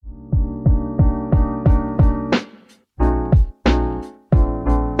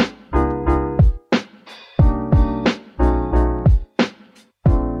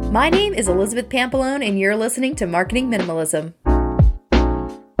My name is Elizabeth Pampalone, and you're listening to Marketing Minimalism.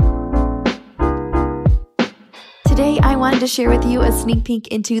 Today, I wanted to share with you a sneak peek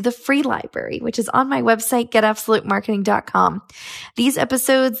into the free library, which is on my website, getabsolutemarketing.com. These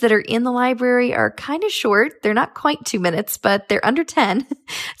episodes that are in the library are kind of short. They're not quite 2 minutes, but they're under 10.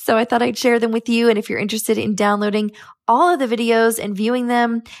 So I thought I'd share them with you. And if you're interested in downloading all of the videos and viewing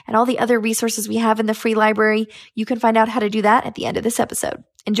them and all the other resources we have in the free library, you can find out how to do that at the end of this episode.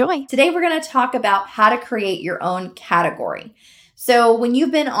 Enjoy. Today, we're going to talk about how to create your own category. So when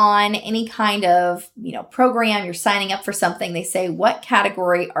you've been on any kind of, program, you're signing up for something, they say, what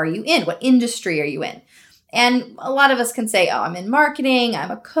category are you in? What industry are you in? And a lot of us can say, I'm in marketing, I'm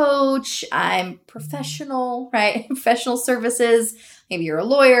a coach, I'm professional, right? Professional services. Maybe you're a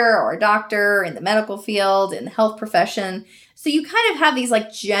lawyer or a doctor in the medical field, in the health profession. So you kind of have these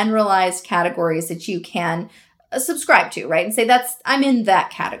generalized categories that you can subscribe to, right? And say, I'm in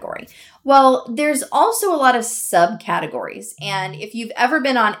that category. Well, there's also a lot of subcategories. And if you've ever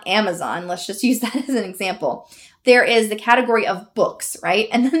been on Amazon, let's just use that as an example, there is the category of books, right?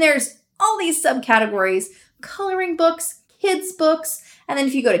 And then there's all these subcategories, coloring books, kids books. And then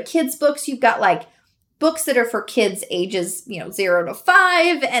if you go to kids books, you've got books that are for kids ages, 0 to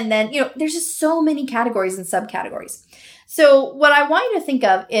 5. And then, there's just so many categories and subcategories. So what I want you to think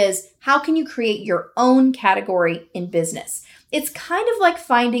of is, how can you create your own category in business? It's kind of like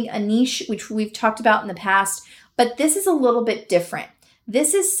finding a niche, which we've talked about in the past, but this is a little bit different.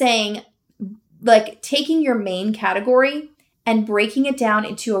 This is saying, taking your main category and breaking it down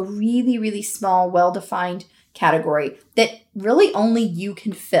into a really, really small, well-defined category that really only you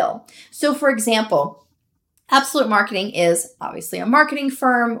can fill. So for example, Absolute Marketing is obviously a marketing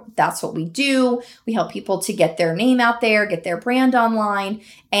firm. That's what we do. We help people to get their name out there, get their brand online,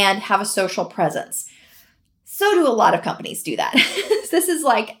 and have a social presence. So do a lot of companies do that. This is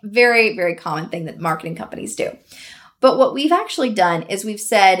very, very common thing that marketing companies do. But what we've actually done is we've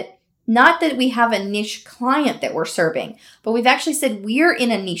said, not that we have a niche client that we're serving, but we've actually said we're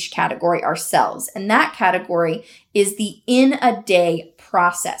in a niche category ourselves. And that category is the in-a-day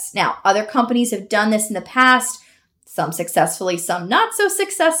process. Now, other companies have done this in the past, some successfully, some not so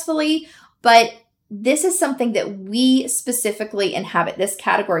successfully, but this is something that we specifically inhabit, this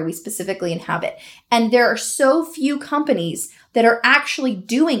category we specifically inhabit. And there are so few companies that are actually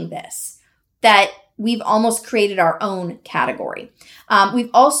doing this that we've almost created our own category. We've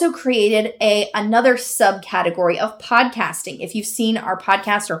also created another subcategory of podcasting. If you've seen our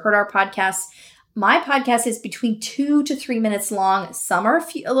podcast or heard our podcast, my podcast is between 2 to 3 minutes long. Some are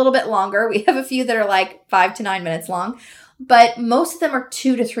a little bit longer. We have a few that are 5 to 9 minutes long, but most of them are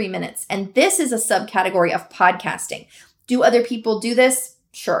 2 to 3 minutes. And this is a subcategory of podcasting. Do other people do this?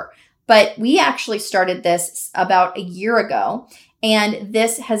 Sure. But we actually started this about a year ago. And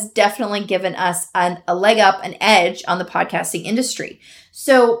this has definitely given us a leg up, an edge on the podcasting industry.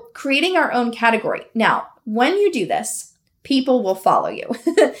 So creating our own category. Now, when you do this, people will follow you.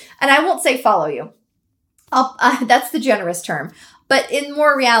 And I won't say follow you. That's the generous term. But in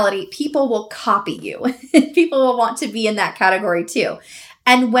more reality, people will copy you. People will want to be in that category too.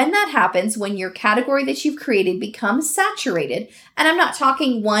 And when that happens, when your category that you've created becomes saturated, and I'm not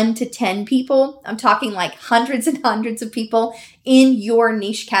talking 1 to 10 people, I'm talking hundreds and hundreds of people in your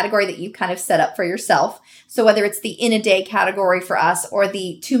niche category that you kind of set up for yourself. So whether it's the in-a-day category for us or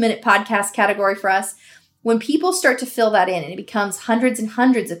the 2-minute podcast category for us, when people start to fill that in and it becomes hundreds and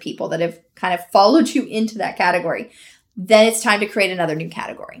hundreds of people that have kind of followed you into that category, then it's time to create another new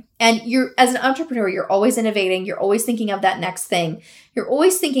category. And as an entrepreneur, you're always innovating. You're always thinking of that next thing. You're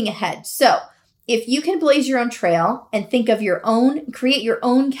always thinking ahead. So if you can blaze your own trail and think of create your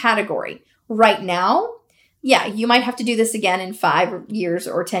own category right now, yeah, you might have to do this again in 5 years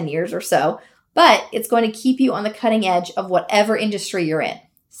or 10 years or so, but it's going to keep you on the cutting edge of whatever industry you're in.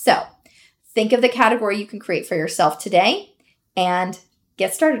 So think of the category you can create for yourself today and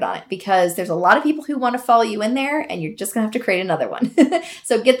get started on it, because there's a lot of people who want to follow you in there, and you're just going to have to create another one.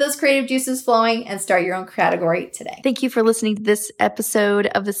 So get those creative juices flowing and start your own category today. Thank you for listening to this episode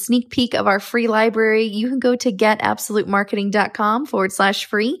of the sneak peek of our free library. You can go to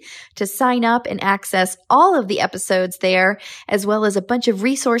getabsolutemarketing.com/free to sign up and access all of the episodes there, as well as a bunch of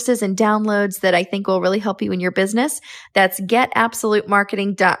resources and downloads that I think will really help you in your business. That's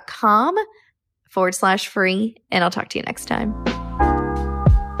getabsolutemarketing.com/free, and I'll talk to you next time.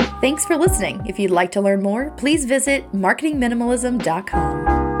 Thanks for listening. If you'd like to learn more, please visit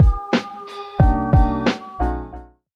marketingminimalism.com.